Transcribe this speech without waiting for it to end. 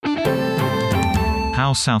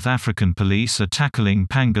How South African police are tackling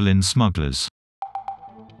pangolin smugglers.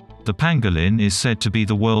 The pangolin is said to be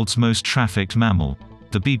the world's most trafficked mammal.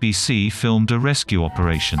 The BBC filmed a rescue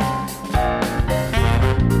operation.